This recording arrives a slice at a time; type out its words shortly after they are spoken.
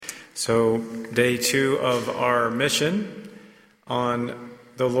So, day 2 of our mission on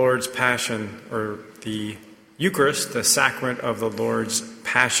the Lord's Passion, or the Eucharist, the Sacrament of the Lord's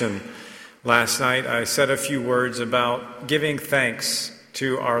Passion. Last night I said a few words about giving thanks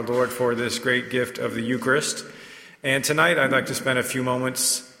to our Lord for this great gift of the Eucharist. And tonight I'd like to spend a few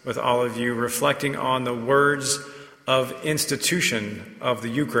moments with all of you reflecting on the words of institution of the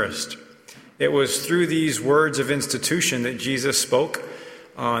Eucharist. It was through these words of institution that Jesus spoke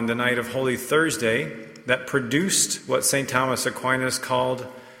on the night of Holy Thursday that produced what St. Thomas Aquinas called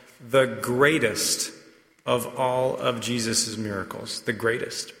the greatest of all of Jesus' miracles, the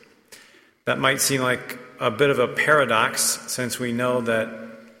greatest. That might seem like a bit of a paradox, since we know that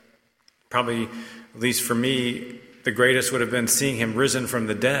probably, at least for me, the greatest would have been seeing him risen from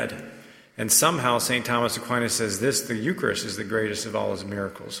the dead. And somehow St. Thomas Aquinas says the Eucharist is the greatest of all his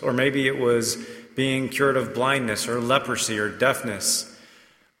miracles. Or maybe it was being cured of blindness or leprosy or deafness,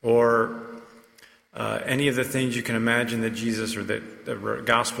 or any of the things you can imagine that Jesus, or that the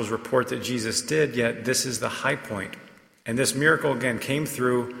Gospels report that Jesus did, yet this is the high point. And this miracle, again, came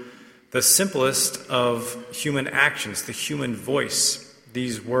through the simplest of human actions, the human voice,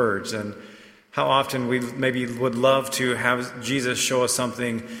 these words. And how often we maybe would love to have Jesus show us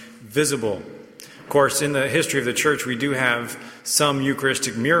something visible. Of course, in the history of the Church, we do have some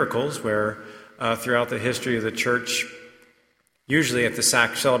Eucharistic miracles where throughout the history of the Church, usually at the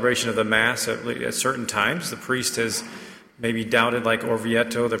celebration of the Mass at certain times, the priest has maybe doubted, like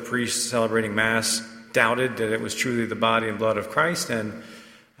Orvieto, the priest celebrating Mass, doubted that it was truly the body and blood of Christ, and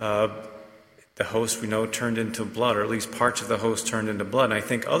the host, we know, turned into blood, or at least parts of the host turned into blood. And I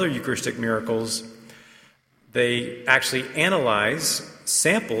think other Eucharistic miracles, they actually analyze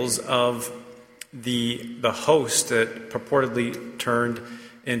samples of the host that purportedly turned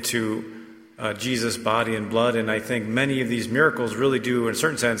into Jesus' body and blood. And I think many of these miracles really do, in a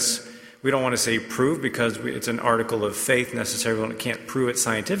certain sense, we don't want to say prove, because it's an article of faith necessarily, and it can't prove it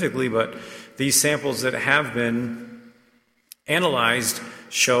scientifically, but these samples that have been analyzed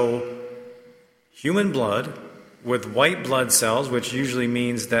show human blood with white blood cells, which usually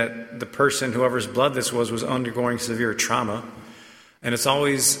means that the person, whoever's blood this was undergoing severe trauma. And it's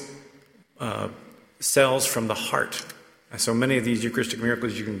always cells from the heart. So many of these Eucharistic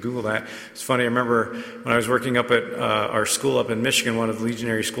miracles, you can Google that. It's funny, I remember when I was working up at our school up in Michigan, one of the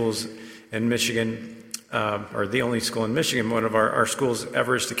legionary schools in Michigan, or the only school in Michigan, one of our schools,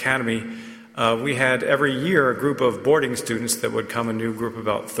 Everest Academy, we had every year a group of boarding students that would come, a new group,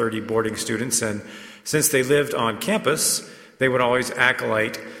 about 30 boarding students. And since they lived on campus, they would always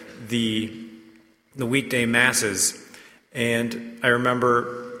acolyte the weekday masses. And I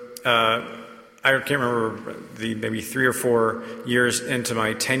remember, I can't remember, maybe 3 or 4 years into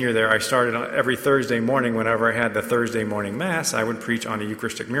my tenure there, I started every Thursday morning. Whenever I had the Thursday morning Mass, I would preach on a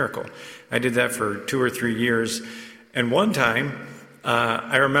Eucharistic miracle. I did that for 2 or 3 years. And one time,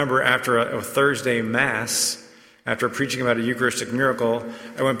 I remember after a Thursday Mass, after preaching about a Eucharistic miracle,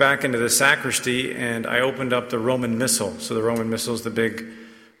 I went back into the sacristy and I opened up the Roman Missal. So the Roman Missal is the big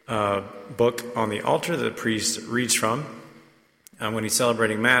book on the altar that the priest reads from when he's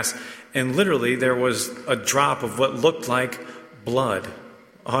celebrating Mass. And literally there was a drop of what looked like blood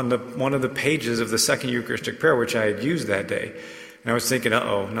on one of the pages of the second Eucharistic prayer, which I had used that day. And I was thinking,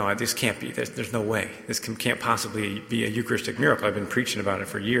 no, this can't be. There's no way. This can't possibly be a Eucharistic miracle. I've been preaching about it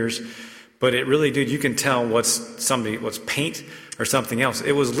for years. But it really did. You can tell what's paint or something else.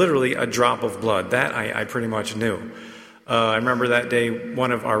 It was literally a drop of blood. That I pretty much knew. I remember that day,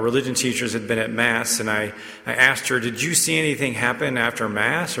 one of our religion teachers had been at Mass, and I asked her, did you see anything happen after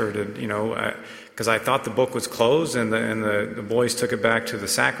Mass? Or because I thought the book was closed, and the boys took it back to the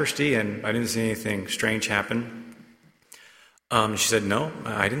sacristy, and I didn't see anything strange happen. She said, no,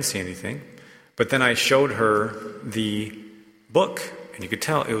 I didn't see anything. But then I showed her the book, and you could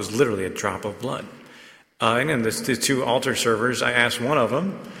tell it was literally a drop of blood. And then the 2 altar servers, I asked one of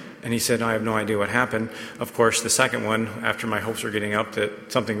them, and he said, I have no idea what happened. Of course, the second one, after my hopes were getting up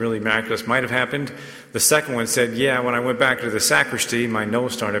that something really miraculous might have happened, the second one said, yeah, when I went back to the sacristy, my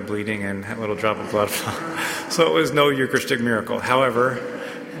nose started bleeding and a little drop of blood fell. So it was no Eucharistic miracle. However,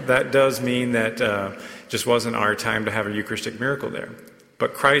 that does mean that just wasn't our time to have a Eucharistic miracle there.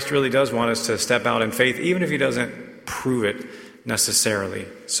 But Christ really does want us to step out in faith, even if he doesn't prove it necessarily.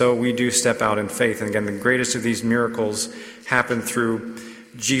 So we do step out in faith. And again, the greatest of these miracles happen through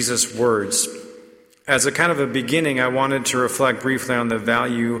Jesus' words. As a kind of a beginning, I wanted to reflect briefly on the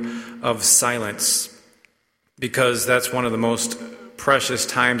value of silence, because that's one of the most precious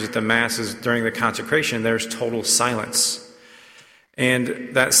times at the Masses during the consecration. There's total silence.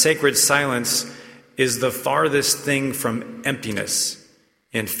 And that sacred silence is the farthest thing from emptiness.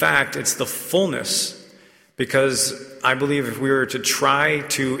 In fact, it's the fullness, because I believe if we were to try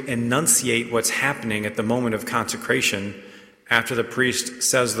to enunciate what's happening at the moment of consecration, after the priest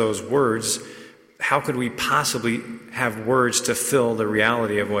says those words, how could we possibly have words to fill the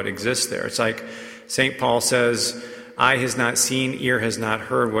reality of what exists there? It's like St. Paul says, eye has not seen, ear has not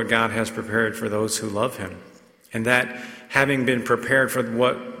heard what God has prepared for those who love him. And that having been prepared for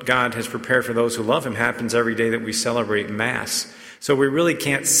what God has prepared for those who love him happens every day that we celebrate Mass. So we really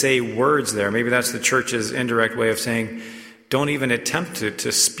can't say words there. Maybe that's the church's indirect way of saying, don't even attempt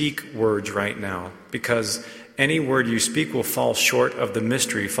to speak words right now, because any word you speak will fall short of the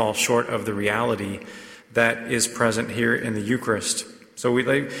mystery, fall short of the reality that is present here in the Eucharist. So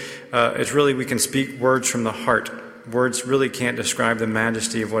it's really, we can speak words from the heart. Words really can't describe the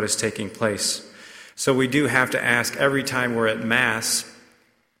majesty of what is taking place. So we do have to ask every time we're at Mass,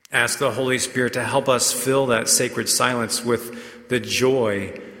 ask the Holy Spirit to help us fill that sacred silence with the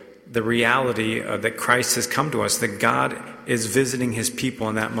joy, the reality that Christ has come to us, that God is visiting his people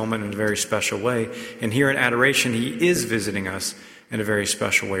in that moment in a very special way. And here in adoration, he is visiting us in a very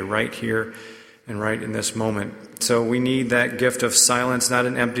special way, right here and right in this moment. So we need that gift of silence, not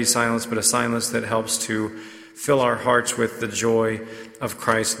an empty silence, but a silence that helps to fill our hearts with the joy of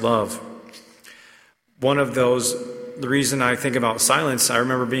Christ's love. One of those, the reason I think about silence, I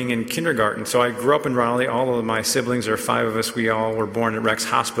remember being in kindergarten. So I grew up in Raleigh. All of my siblings, there are 5 of us, we all were born at Rex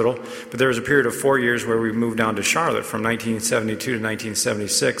Hospital. But there was a period of 4 years where we moved down to Charlotte from 1972 to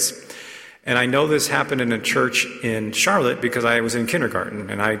 1976. And I know this happened in a church in Charlotte because I was in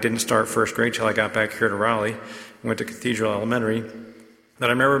kindergarten. And I didn't start first grade till I got back here to Raleigh. I went to Cathedral Elementary. But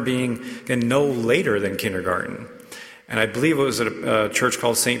I remember being no later than kindergarten. And I believe it was at a church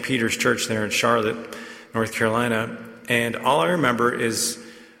called St. Peter's Church there in Charlotte, North Carolina. And all I remember is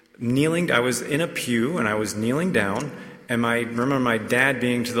kneeling. I was in a pew and I was kneeling down, and I remember my dad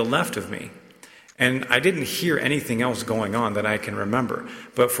being to the left of me. And I didn't hear anything else going on that I can remember.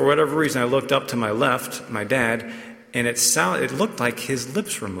 But for whatever reason, I looked up to my left, my dad, and it looked like his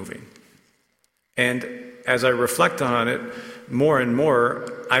lips were moving. And as I reflect on it more and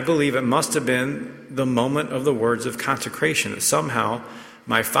more, I believe it must have been the moment of the words of consecration, that somehow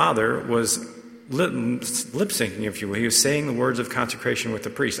my father was lip syncing, if you will. He was saying the words of consecration with the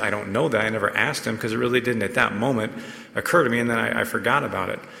priest. I don't know that. I never asked him because it really didn't at that moment occur to me, and then I forgot about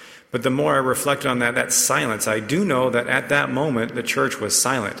it. But the more I reflected on that silence, I do know that at that moment the church was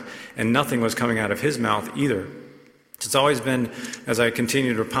silent and nothing was coming out of his mouth either. It's always been, as I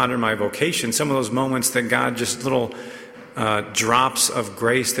continue to ponder my vocation, some of those moments that God, just little drops of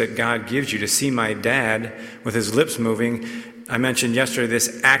grace that God gives you. To see my dad with his lips moving, I mentioned yesterday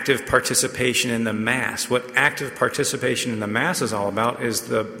this active participation in the Mass. What active participation in the Mass is all about is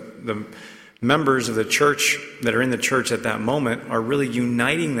the members of the church that are in the church at that moment are really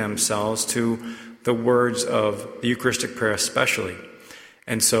uniting themselves to the words of the Eucharistic prayer especially.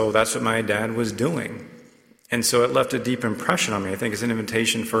 And so that's what my dad was doing. And so it left a deep impression on me. I think it's an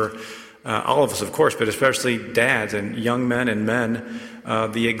invitation for all of us, of course, but especially dads and young men and men.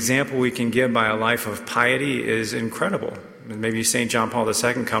 The example we can give by a life of piety is incredible. Maybe St. John Paul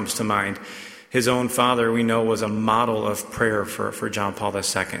II comes to mind. His own father, we know, was a model of prayer for John Paul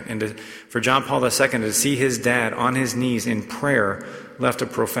II. And for John Paul II to see his dad on his knees in prayer left a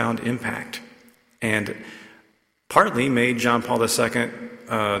profound impact. And partly made John Paul II,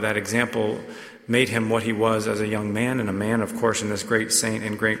 that example, made him what he was as a young man, and a man, of course, in this great saint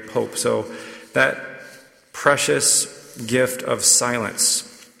and great pope. So that precious gift of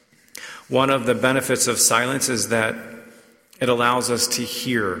silence. One of the benefits of silence is that it allows us to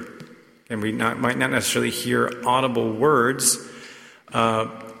hear. And we might not necessarily hear audible words,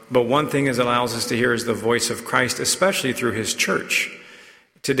 but one thing it allows us to hear is the voice of Christ, especially through his church.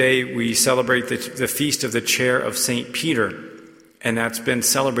 Today we celebrate the feast of the chair of St. Peter, and that's been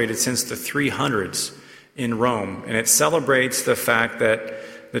celebrated since the 300s in Rome. And it celebrates the fact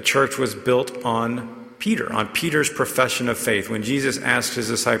that the church was built on Peter's profession of faith. When Jesus asked his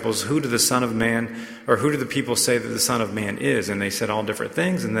disciples, who do the Son of Man, or who do the people say that the Son of Man is? And they said all different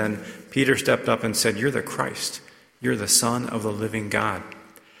things. And then Peter stepped up and said, you're the Christ. You're the Son of the living God.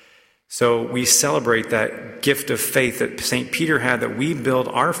 So we celebrate that gift of faith that St. Peter had, that we build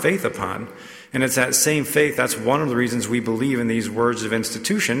our faith upon. And it's that same faith, that's one of the reasons we believe in these words of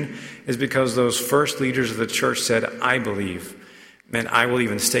institution, is because those first leaders of the church said, I believe. And I will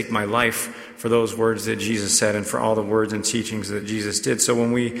even stake my life for those words that Jesus said and for all the words and teachings that Jesus did. So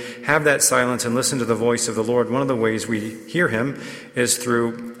when we have that silence and listen to the voice of the Lord, one of the ways we hear him is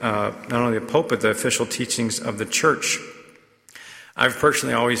through not only the Pope, but the official teachings of the church. I've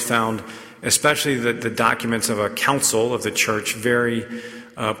personally always found, especially the documents of a council of the church, very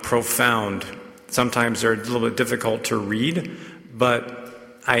profound. Sometimes they're a little bit difficult to read, but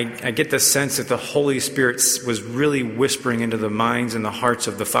I get the sense that the Holy Spirit was really whispering into the minds and the hearts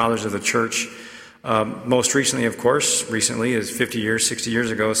of the fathers of the church. Most recently, of course, is 50 years, 60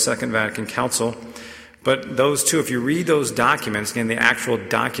 years ago, Second Vatican Council. But those two, if you read those documents, again, the actual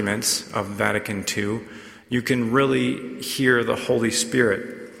documents of Vatican II, you can really hear the Holy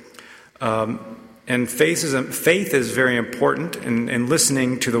Spirit. And faith is very important, and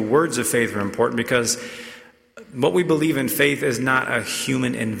listening to the words of faith are important, because what we believe in faith is not a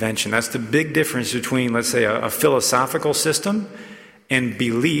human invention. That's the big difference between, let's say, a philosophical system and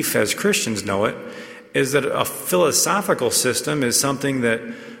belief, as Christians know it, is that a philosophical system is something that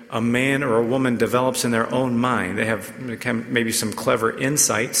a man or a woman develops in their own mind. They have maybe some clever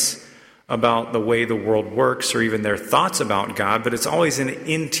insights about the way the world works, or even their thoughts about God, but it's always an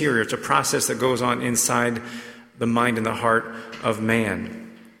interior. It's a process that goes on inside the mind and the heart of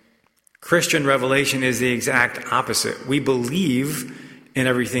man. Christian revelation is the exact opposite. We believe in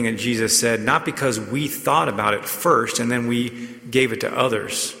everything that Jesus said, not because we thought about it first and then we gave it to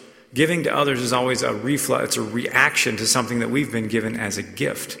others. Giving to others is always a reflex, it's a reaction to something that we've been given as a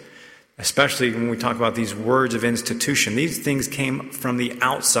gift. Especially when we talk about these words of institution. These things came from the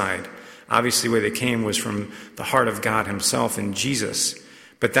outside. Obviously, where they came was from the heart of God himself in Jesus.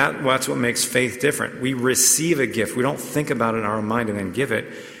 But that's what makes faith different. We receive a gift. We don't think about it in our own mind and then give it.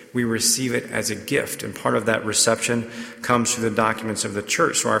 We receive it as a gift. And part of that reception comes through the documents of the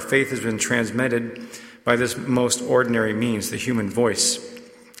church. So our faith has been transmitted by this most ordinary means, the human voice.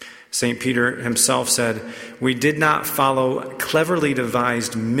 St. Peter himself said, "We did not follow cleverly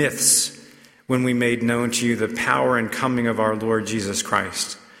devised myths when we made known to you the power and coming of our Lord Jesus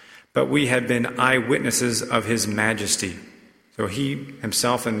Christ, but we had been eyewitnesses of his majesty." So he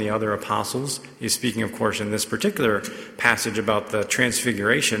himself and the other apostles, he's speaking, of course, in this particular passage about the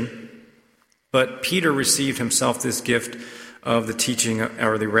transfiguration, but Peter received himself this gift of the teaching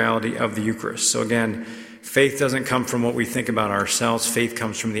or the reality of the Eucharist. So again, faith doesn't come from what we think about ourselves. Faith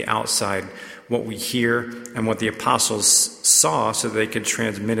comes from the outside, what we hear and what the apostles saw so they could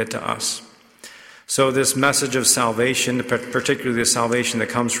transmit it to us. So this message of salvation, particularly the salvation that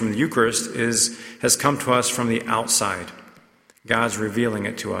comes from the Eucharist, has come to us from the outside. God's revealing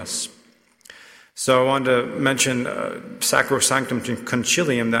it to us. So I wanted to mention Sacrosanctum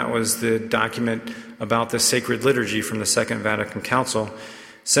Concilium. That was the document about the sacred liturgy from the Second Vatican Council. It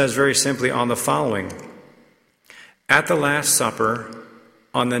says very simply on the following: "At the Last Supper,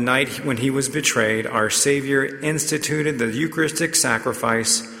 on the night when he was betrayed, our Savior instituted the Eucharistic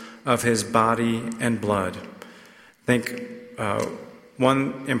sacrifice of his body and blood." I think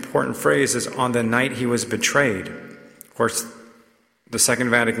one important phrase is on the night he was betrayed. Of course, the Second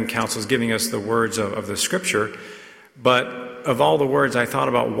Vatican Council is giving us the words of the Scripture, but of all the words, I thought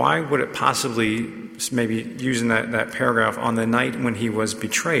about why would it possibly, maybe using that paragraph, on the night when he was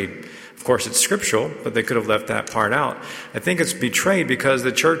betrayed. Of course, it's scriptural, but they could have left that part out. I think it's betrayed because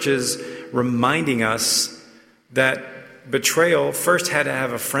the church is reminding us that betrayal first had to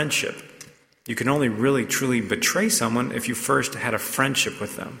have a friendship. You can only really, truly betray someone if you first had a friendship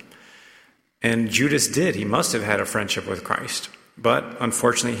with them. And Judas did. He must have had a friendship with Christ. But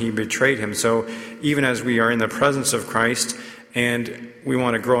unfortunately, he betrayed him. So even as we are in the presence of Christ and we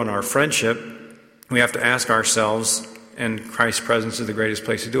want to grow in our friendship, we have to ask ourselves, and Christ's presence is the greatest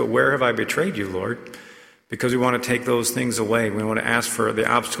place to do it, where have I betrayed you, Lord? Because we want to take those things away. We want to ask for the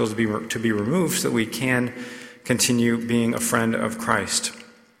obstacles to be removed so that we can continue being a friend of Christ.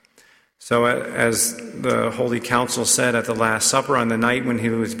 So as the Holy Council said at the Last Supper, on the night when he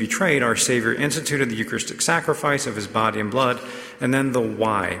was betrayed, our Savior instituted the Eucharistic sacrifice of his body and blood. And then the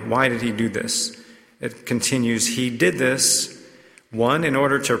why. Why did he do this? It continues, he did this, one, in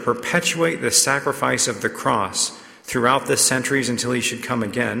order to perpetuate the sacrifice of the cross throughout the centuries until he should come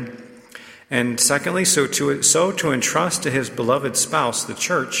again. And secondly, so to entrust to his beloved spouse, the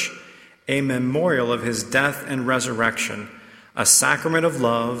Church, a memorial of his death and resurrection, a sacrament of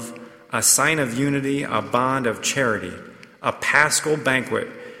love, a sign of unity, a bond of charity, a paschal banquet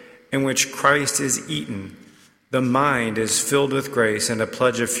in which Christ is eaten, the mind is filled with grace, and a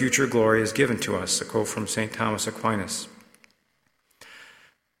pledge of future glory is given to us. A quote from St. Thomas Aquinas.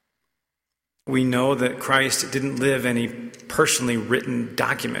 We know that Christ didn't live any personally written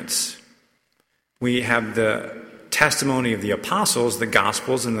documents. We have the testimony of the apostles, the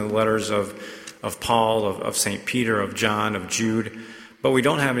Gospels, and the letters of Paul, of St. Peter, of John, of Jude, but we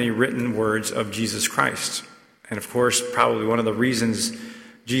don't have any written words of Jesus Christ. And of course, probably one of the reasons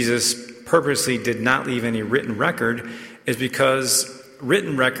Jesus purposely did not leave any written record is because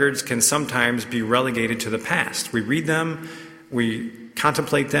written records can sometimes be relegated to the past. We read them, we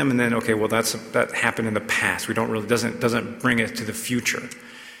contemplate them, and then, okay, well, that happened in the past. We don't really, doesn't bring it to the future.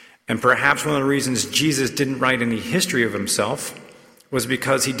 And perhaps one of the reasons Jesus didn't write any history of himself was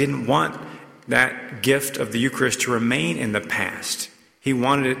because he didn't want that gift of the Eucharist to remain in the past. He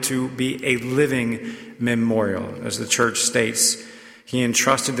wanted it to be a living memorial. As the church states, he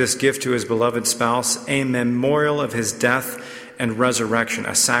entrusted this gift to his beloved spouse, a memorial of his death and resurrection,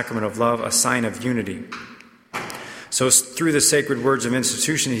 a sacrament of love, a sign of unity. So through the sacred words of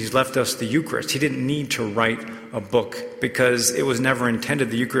institution, he's left us the Eucharist. He didn't need to write a book because it was never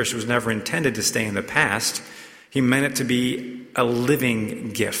intended, the Eucharist was never intended to stay in the past. He meant it to be a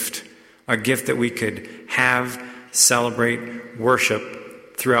living gift, a gift that we could have, celebrate,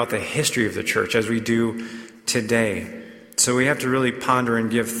 worship throughout the history of the church as we do today. So we have to really ponder and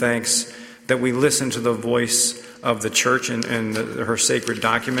give thanks that we listen to the voice of the church and her sacred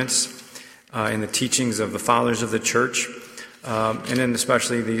documents, in the teachings of the fathers of the church, and then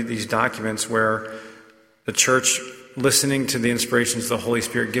especially these documents where the church, listening to the inspirations of the Holy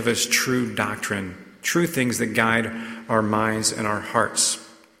Spirit, give us true doctrine, true things that guide our minds and our hearts.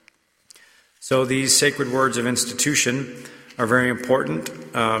 So these sacred words of institution are very important.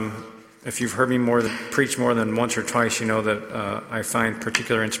 If you've heard me preach more than once or twice, you know that I find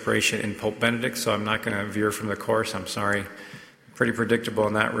particular inspiration in Pope Benedict, so I'm not going to veer from the course. I'm sorry. Pretty predictable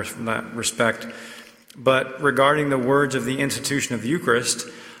in that respect. But regarding the words of the institution of the Eucharist,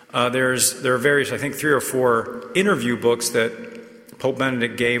 there are various, I think 3 or 4 interview books that Pope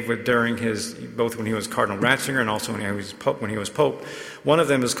Benedict gave during both when he was Cardinal Ratzinger and also when he was Pope. One of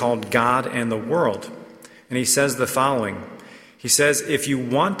them is called God and the World. And he says the following. He says, if you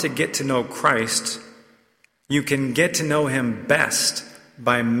want to get to know Christ, you can get to know him best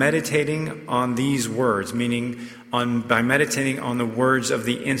by meditating on these words, meaning by meditating on the words of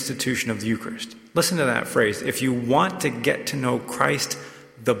the institution of the Eucharist. Listen to that phrase. If you want to get to know Christ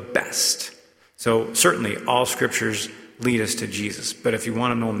the best. So certainly all scriptures lead us to Jesus. But if you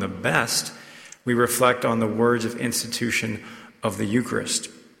want to know him the best, we reflect on the words of institution of the Eucharist.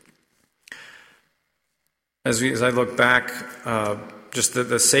 As I look back, just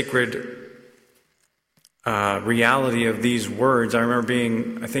the sacred reality of these words, I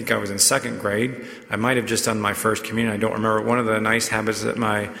remember I think I was in 2nd grade. I might have just done my first communion. I don't remember. One of the nice habits that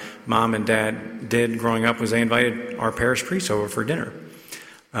my mom and dad did growing up was they invited our parish priest over for dinner.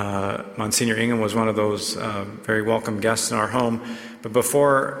 Monsignor Ingham was one of those very welcome guests in our home. But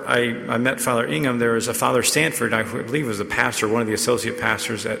before I met Father Ingham, there was a Father Stanford, I believe was the pastor, one of the associate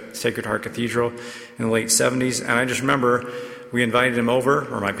pastors at Sacred Heart Cathedral in the late 70s. And I just remember we invited him over,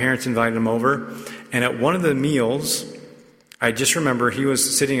 or my parents invited him over. And at one of the meals, I just remember he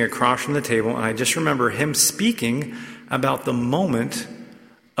was sitting across from the table, and I just remember him speaking about the moment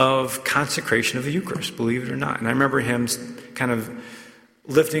of consecration of the Eucharist, believe it or not. And I remember him kind of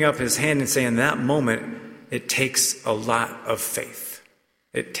lifting up his hand and saying, that moment, it takes a lot of faith.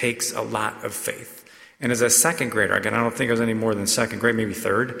 It takes a lot of faith. And as a 2nd grader, again, I don't think I was any more than 2nd grade, maybe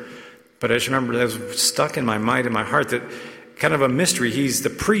 3rd, but I just remember that was stuck in my mind and my heart that kind of a mystery. He's the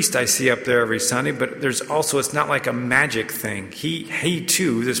priest I see up there every Sunday, but there's also, it's not like a magic thing. He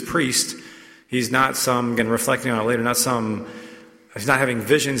too, this priest, he's not again, reflecting on it later, he's not having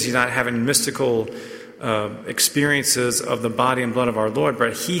visions, he's not having mystical experiences of the body and blood of our Lord,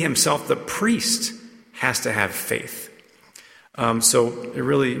 but he himself, the priest, has to have faith. So it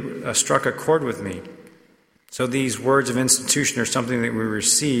really struck a chord with me. So these words of institution are something that we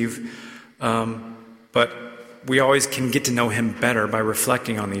receive, but we always can get to know him better by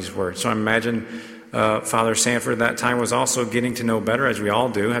reflecting on these words. So I imagine Father Sanford at that time was also getting to know better, as we all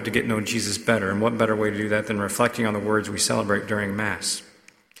do, have to get to know Jesus better. And what better way to do that than reflecting on the words we celebrate during Mass?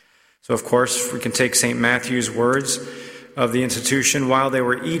 So, of course, we can take St. Matthew's words of the institution. While they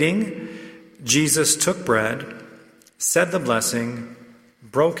were eating, Jesus took bread, said the blessing,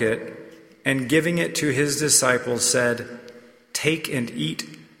 broke it, and giving it to his disciples said, "Take and eat,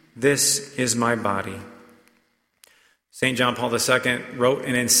 this is my body." St. John Paul II wrote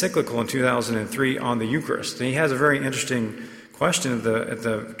an encyclical in 2003 on the Eucharist. And he has a very interesting question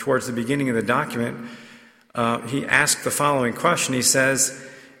towards the beginning of the document. He asked the following question. He says,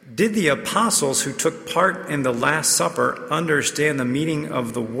 "Did the apostles who took part in the Last Supper understand the meaning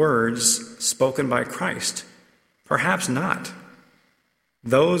of the words spoken by Christ? Perhaps not.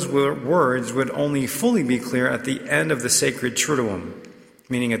 Those words would only fully be clear at the end of the sacred Triduum,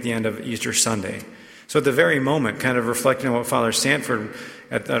 meaning at the end of Easter Sunday." So at the very moment, kind of reflecting on what Father Stanford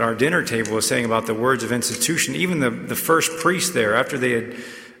at our dinner table was saying about the words of institution, even the first priest there, after they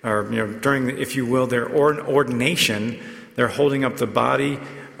had, during, if you will, their ordination, they're holding up the body,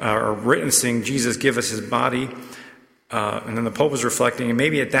 or witnessing Jesus give us his body. And then the Pope was reflecting, and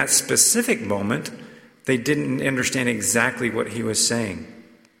maybe at that specific moment, they didn't understand exactly what he was saying.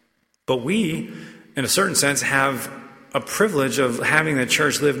 But we, in a certain sense, have a privilege of having the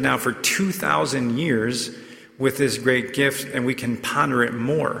church live now for 2,000 years with this great gift, and we can ponder it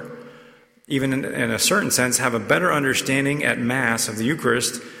more. Even in a certain sense, have a better understanding at Mass of the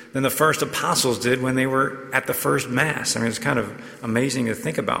Eucharist than the first apostles did when they were at the first Mass. I mean, it's kind of amazing to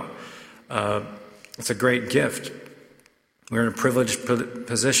think about. It's a great gift. We're in a privileged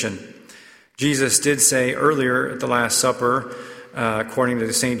position. Jesus did say earlier at the Last Supper, according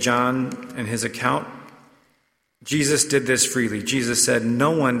to St. John and his account, Jesus did this freely. Jesus said,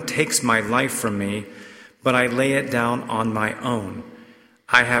 "No one takes my life from me, but I lay it down on my own.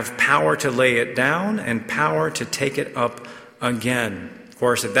 I have power to lay it down and power to take it up again." Of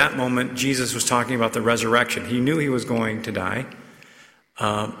course, at that moment, Jesus was talking about the resurrection. He knew he was going to die,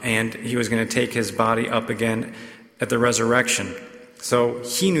 and he was going to take his body up again at the resurrection. So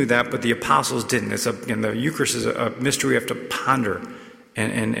he knew that, but the apostles didn't. The Eucharist is a mystery we have to ponder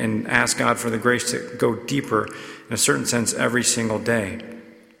and ask God for the grace to go deeper, in a certain sense, every single day.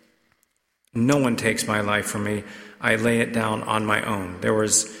 No one takes my life from me. I lay it down on my own. There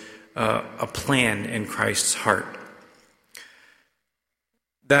was a plan in Christ's heart.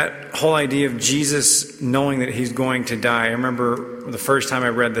 That whole idea of Jesus knowing that he's going to die. I remember the first time I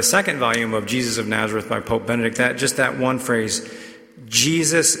read the second volume of Jesus of Nazareth by Pope Benedict, that one phrase,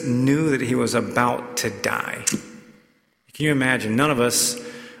 Jesus knew that he was about to die. Can you imagine? None of us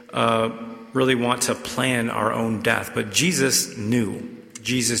really want to plan our own death, but Jesus knew.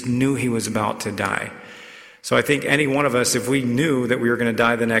 Jesus knew he was about to die. So I think any one of us, if we knew that we were going to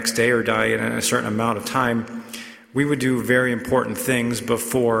die the next day or die in a certain amount of time, we would do very important things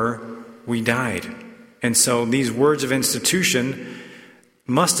before we died. And so these words of institution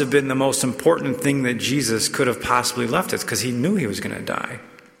must have been the most important thing that Jesus could have possibly left us, because he knew he was going to die.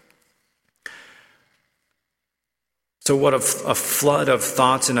 So what a flood of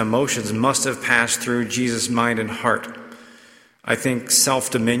thoughts and emotions must have passed through Jesus' mind and heart. I think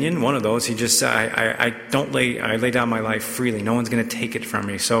self-dominion, one of those, he just said, I lay down my life freely. No one's going to take it from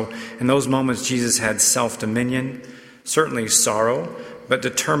me. So in those moments, Jesus had self-dominion, certainly sorrow, but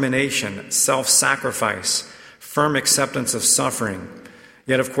determination, self-sacrifice, firm acceptance of suffering.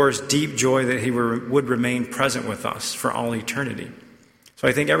 Yet, of course, deep joy that he would remain present with us for all eternity. So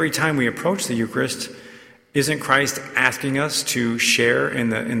I think every time we approach the Eucharist, isn't Christ asking us to share in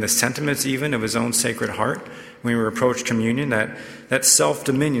the sentiments even of his own Sacred Heart? When we approach communion, that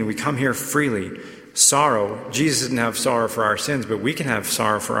self-dominion, we come here freely. Sorrow, Jesus didn't have sorrow for our sins, but we can have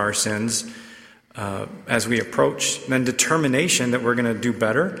sorrow for our sins as we approach. And then determination that we're going to do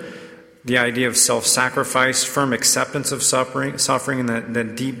better. The idea of self-sacrifice, firm acceptance of suffering, and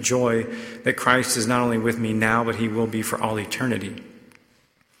that deep joy that Christ is not only with me now, but he will be for all eternity.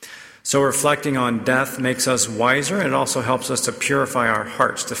 So reflecting on death makes us wiser, and it also helps us to purify our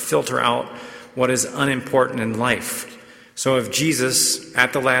hearts, to filter out what is unimportant in life. So if Jesus,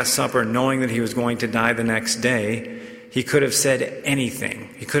 at the Last Supper, knowing that he was going to die the next day, he could have said anything.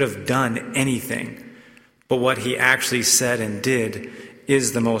 He could have done anything. But what he actually said and did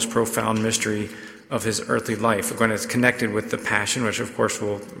is the most profound mystery of his earthly life. When it's connected with the Passion, which of course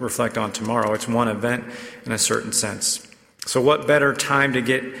we'll reflect on tomorrow, it's one event in a certain sense. So what better time to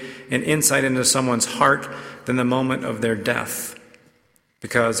get an insight into someone's heart than the moment of their death?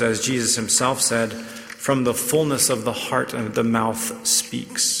 Because as Jesus himself said, from the fullness of the heart the mouth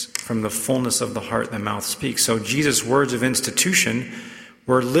speaks. From the fullness of the heart the mouth speaks. So Jesus' words of institution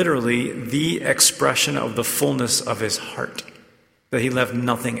were literally the expression of the fullness of his heart. That he left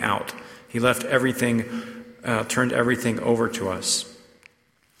nothing out. He left everything, turned everything over to us.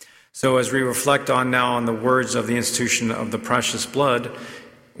 So as we reflect on the words of the institution of the precious blood,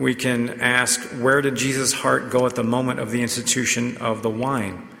 we can ask, where did Jesus' heart go at the moment of the institution of the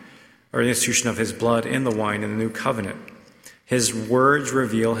wine, or the institution of his blood in the wine in the new covenant? His words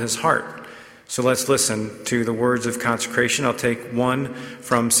reveal his heart. So let's listen to the words of consecration. I'll take one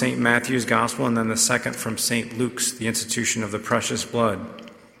from St. Matthew's Gospel and then the second from St. Luke's, the institution of the precious blood.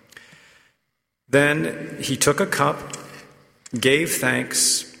 Then he took a cup, gave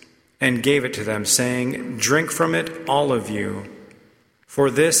thanks, and gave it to them, saying, "Drink from it, all of you,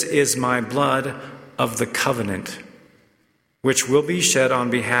 for this is my blood of the covenant, which will be shed on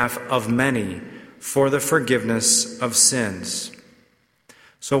behalf of many for the forgiveness of sins."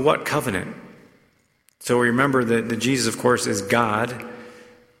 So what covenant? So remember that Jesus, of course, is God,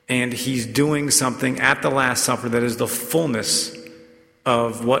 and he's doing something at the Last Supper that is the fullness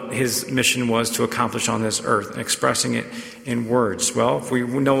of what his mission was to accomplish on this earth, expressing it in words. Well, if we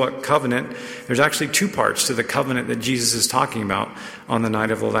know what covenant, there's actually two parts to the covenant that Jesus is talking about on the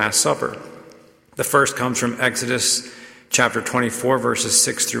night of the Last Supper. The first comes from Exodus chapter 24, verses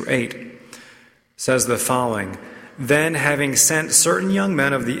 6 through 8. It says the following: "Then, having sent certain young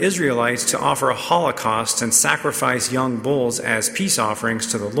men of the Israelites to offer a holocaust and sacrifice young bulls as peace offerings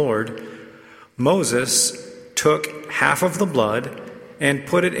to the Lord, Moses took half of the blood and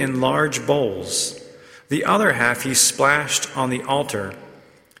put it in large bowls. The other half he splashed on the altar.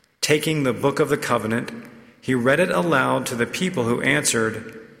 Taking the book of the covenant, he read it aloud to the people, who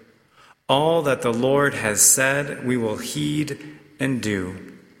answered, 'All that the Lord has said we will heed and do.'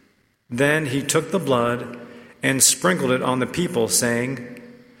 Then he took the blood and sprinkled it on the people, saying,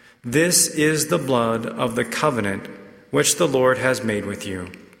 'This is the blood of the covenant which the Lord has made with you.'"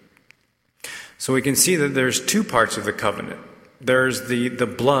 So we can see that there's two parts of the covenant. There's the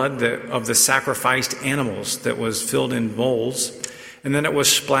blood of the sacrificed animals that was filled in bowls, and then it was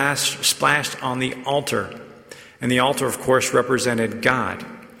splashed on the altar. And the altar, of course, represented God.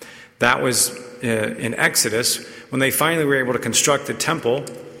 That was in Exodus, when they finally were able to construct the temple,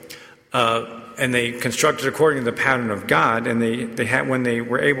 and they constructed according to the pattern of God, and when they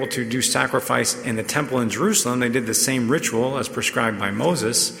were able to do sacrifice in the temple in Jerusalem, they did the same ritual as prescribed by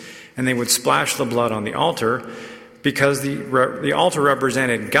Moses, and they would splash the blood on the altar. Because the altar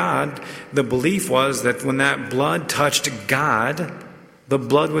represented God, the belief was that when that blood touched God, the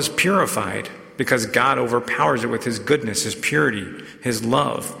blood was purified, because God overpowers it with his goodness, his purity, his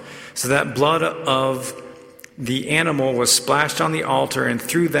love. So that blood of the animal was splashed on the altar, and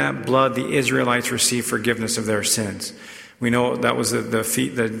through that blood the Israelites received forgiveness of their sins. We know that was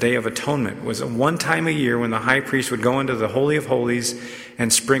the Day of Atonement. It was one time a year when the high priest would go into the Holy of Holies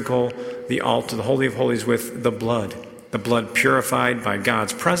and sprinkle the altar, the Holy of Holies, with the blood. The blood purified by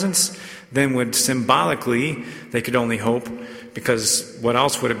God's presence then would symbolically, they could only hope, because what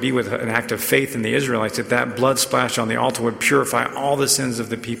else would it be with an act of faith in the Israelites, that blood splashed on the altar would purify all the sins of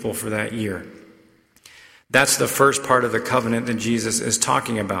the people for that year. That's the first part of the covenant that Jesus is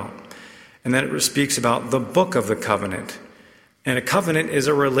talking about. And then it speaks about the book of the covenant. And a covenant is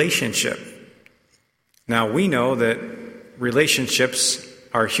a relationship. Now, we know that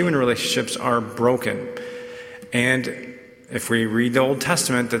our human relationships are broken. And if we read the Old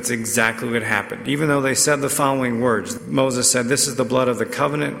Testament, that's exactly what happened. Even though they said the following words, Moses said, "This is the blood of the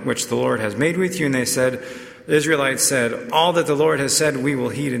covenant which the Lord has made with you." And the Israelites said, "All that the Lord has said we will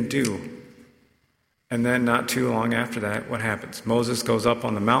heed and do." And then not too long after that, what happens? Moses goes up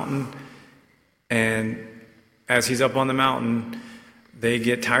on the mountain, and as he's up on the mountain, they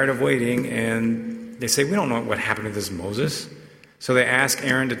get tired of waiting, and they say, "We don't know what happened to this Moses." So they ask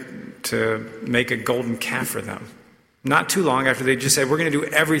Aaron to make a golden calf for them. Not too long after, they just said, "We're going to do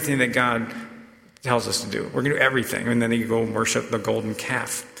everything that God tells us to do. We're going to do everything." And then they go and worship the golden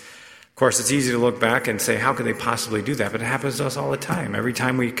calf. Of course, it's easy to look back and say, how could they possibly do that? But it happens to us all the time. Every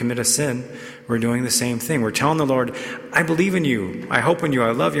time we commit a sin, we're doing the same thing. We're telling the Lord, "I believe in you. I hope in you.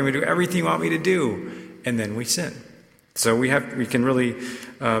 I love you. I'm going to do everything you want me to do." And then we sin. So we can really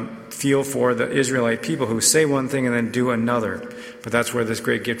feel for the Israelite people who say one thing and then do another. But that's where this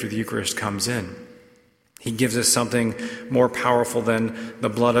great gift of the Eucharist comes in. He gives us something more powerful than the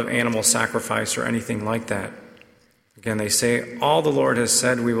blood of animal sacrifice or anything like that. Again, they say, "All the Lord has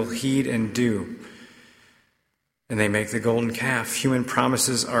said we will heed and do." And they make the golden calf. Human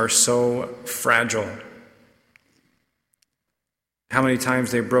promises are so fragile. How many times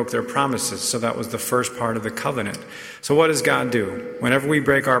they broke their promises. So that was the first part of the covenant. So what does God do? Whenever we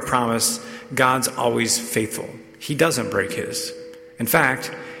break our promise, God's always faithful. He doesn't break his. In fact,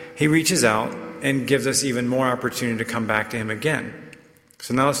 he reaches out and gives us even more opportunity to come back to him again.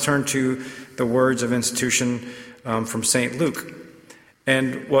 So now let's turn to the words of institution from St. Luke.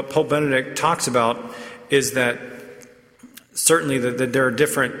 And what Pope Benedict talks about is that certainly that there are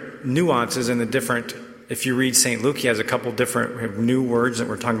different nuances in the different. If you read St. Luke, he has a couple different new words that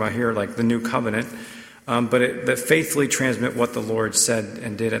we're talking about here, like the new covenant, that faithfully transmit what the Lord said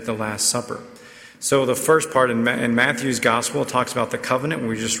and did at the Last Supper. So the first part in Matthew's Gospel talks about the covenant.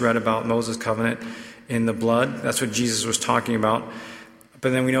 We just read about Moses' covenant in the blood. That's what Jesus was talking about.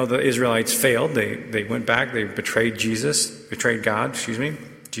 But then we know the Israelites failed. They went back. They betrayed God.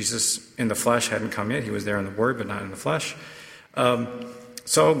 Jesus in the flesh hadn't come yet. He was there in the Word, but not in the flesh.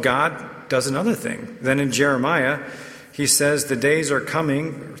 So God does another thing. Then in Jeremiah, he says, "The days are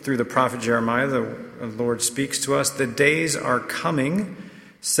coming," through the prophet Jeremiah, the Lord speaks to us, "The days are coming,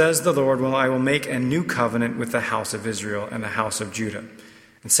 says the Lord, when I will make a new covenant with the house of Israel and the house of Judah."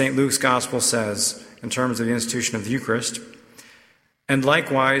 And St. Luke's Gospel says, in terms of the institution of the Eucharist, And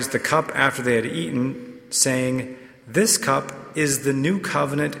likewise the cup after they had eaten, saying, "This cup is the new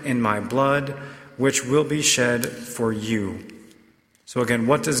covenant in my blood, which will be shed for you." So again,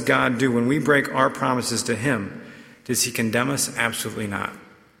 what does God do when we break our promises to him? Does he condemn us? Absolutely not.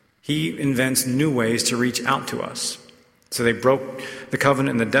 He invents new ways to reach out to us. So they broke the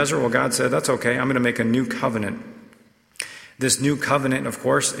covenant in the desert. Well, God said, that's okay. I'm going to make a new covenant. This new covenant, of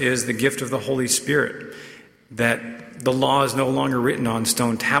course, is the gift of the Holy Spirit, that the law is no longer written on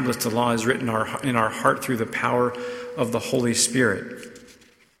stone tablets. The law is written in our heart through the power of the Holy Spirit.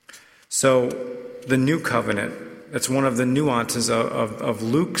 So the new covenant, that's one of the nuances of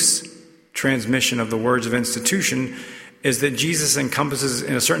Luke's transmission of the words of institution, is that Jesus encompasses,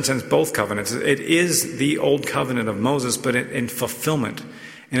 in a certain sense, both covenants. It is the old covenant of Moses, but in fulfillment.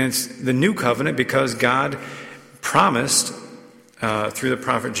 And it's the new covenant because God promised through the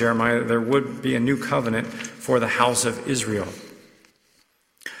prophet Jeremiah that there would be a new covenant for the house of Israel.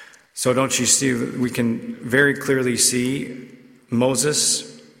 So don't you see, we can very clearly see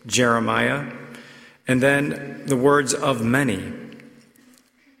Moses, Jeremiah, and then the words of many.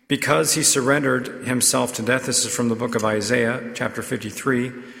 Because he surrendered himself to death, this is from the book of Isaiah, chapter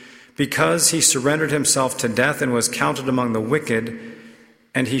 53, because he surrendered himself to death and was counted among the wicked,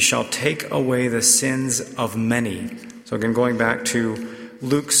 and he shall take away the sins of many. So again, going back to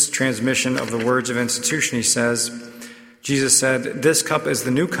Luke's transmission of the words of institution, he says, Jesus said, "This cup is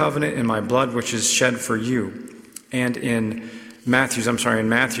the new covenant in my blood, which is shed for you." And in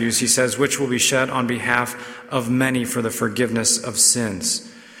Matthew's, he says, "Which will be shed on behalf of many for the forgiveness of sins."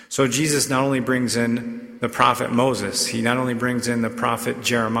 So Jesus not only brings in the prophet Moses, he not only brings in the prophet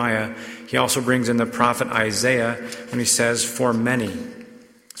Jeremiah, he also brings in the prophet Isaiah when he says, "for many."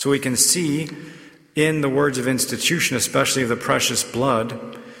 So we can see in the words of institution, especially of the precious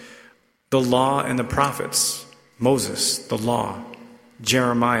blood, the law and the prophets. Moses, the law.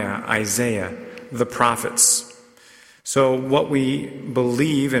 Jeremiah, Isaiah, the prophets. So what we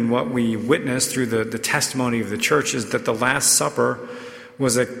believe and what we witness through the testimony of the church is that the Last Supper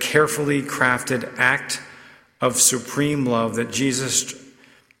was a carefully crafted act of supreme love that Jesus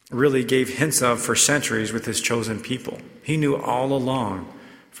really gave hints of for centuries with his chosen people. He knew all along,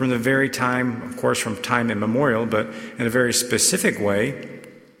 from the very time, of course, from time immemorial, but in a very specific way,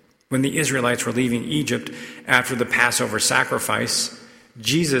 when the Israelites were leaving Egypt after the Passover sacrifice,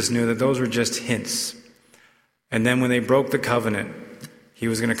 Jesus knew that those were just hints. And then when they broke the covenant, he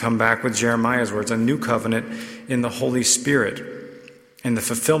was going to come back with Jeremiah's words, a new covenant in the Holy Spirit. And the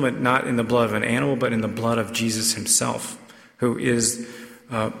fulfillment not in the blood of an animal, but in the blood of Jesus himself, who is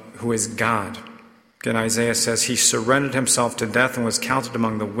God. Again, Isaiah says, "He surrendered himself to death and was counted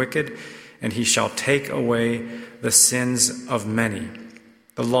among the wicked, and he shall take away the sins of many."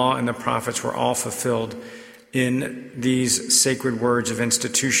 The law and the prophets were all fulfilled in these sacred words of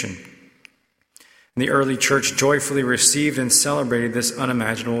institution. And the early church joyfully received and celebrated this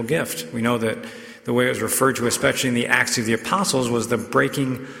unimaginable gift. We know that the way it was referred to, especially in the Acts of the Apostles, was the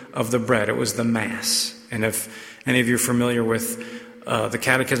breaking of the bread. It was the Mass. And if any of you are familiar with the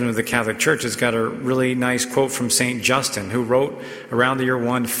Catechism of the Catholic Church, it's got a really nice quote from St. Justin, who wrote around the year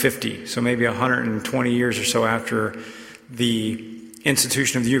 150, so maybe 120 years or so after the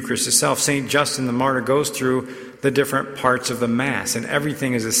institution of the Eucharist itself. St. Justin the Martyr goes through the different parts of the Mass, and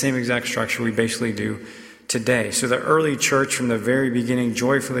everything is the same exact structure we basically do today. So the early church from the very beginning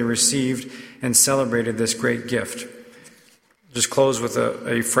joyfully received and celebrated this great gift. Just close with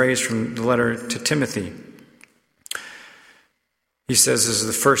a phrase from the letter to Timothy. He says, this is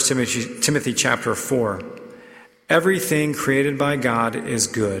the 1 Timothy chapter 4, "Everything created by God is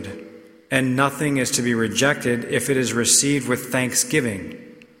good, and nothing is to be rejected if it is received with thanksgiving,"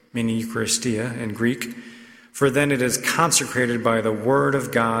 meaning Eucharistia in Greek, "for then it is consecrated by the word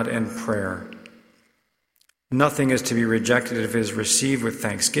of God and prayer." Nothing is to be rejected if it is received with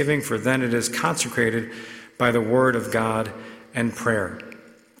thanksgiving, for then it is consecrated by the word of God and prayer.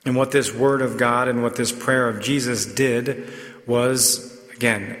 And what this word of God and what this prayer of Jesus did was,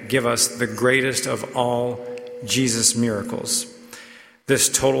 again, give us the greatest of all Jesus' miracles. This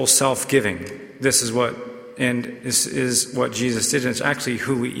total self-giving. This is what Jesus did, and it's actually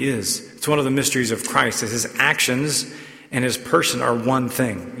who he is. It's one of the mysteries of Christ, that his actions and his person are one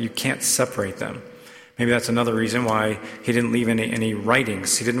thing. You can't separate them. Maybe that's another reason why he didn't leave any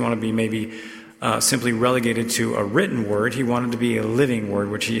writings. He didn't want to be maybe simply relegated to a written word. He wanted to be a living word,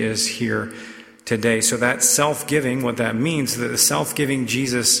 which he is here today. So that self-giving, what that means, that the self-giving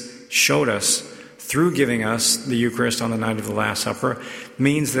Jesus showed us through giving us the Eucharist on the night of the Last Supper,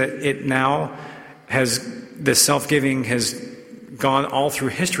 means that it now has, the self-giving has gone all through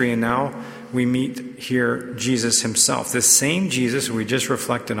history, and now we meet here Jesus himself. This same Jesus we just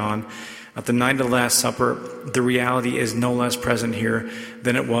reflected on at the night of the Last Supper, the reality is no less present here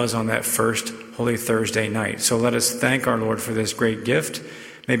than it was on that first Holy Thursday night. So let us thank our Lord for this great gift.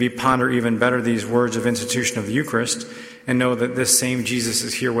 Maybe ponder even better these words of institution of the Eucharist, and know that this same Jesus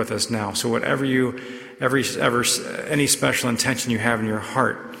is here with us now. So whatever any special intention you have in your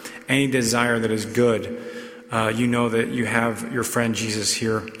heart, any desire that is good, you know that you have your friend Jesus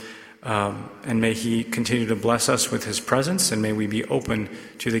here. And may he continue to bless us with his presence, and may we be open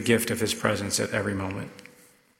to the gift of his presence at every moment.